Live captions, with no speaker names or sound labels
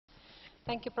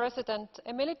Mr President,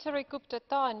 a military coup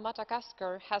d'etat in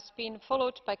Madagascar has been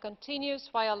followed by continuous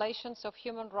violations of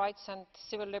human rights and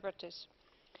civil liberties.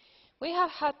 We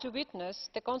have had to witness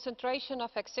the concentration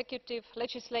of executive,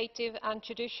 legislative and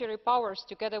judiciary powers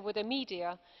together with the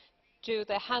media to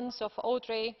the hands of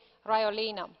Audrey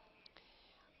Rajoelina,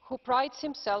 who prides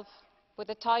himself with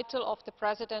the title of the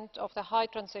President of the High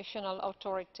Transitional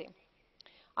Authority.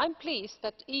 I am pleased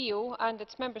that the EU and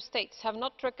its member states have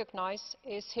not recognised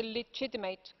his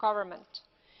illegitimate government.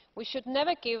 We should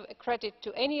never give credit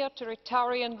to any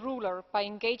authoritarian ruler by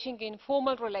engaging in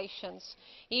formal relations,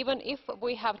 even if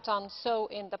we have done so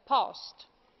in the past.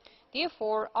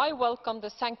 Therefore, I welcome the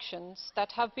sanctions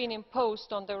that have been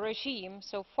imposed on the regime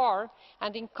so far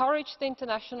and encourage the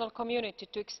international community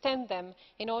to extend them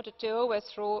in order to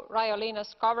overthrow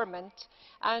Rajoelina's government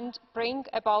and bring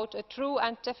about a true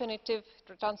and definitive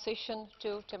transition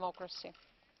to democracy.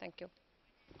 Thank you.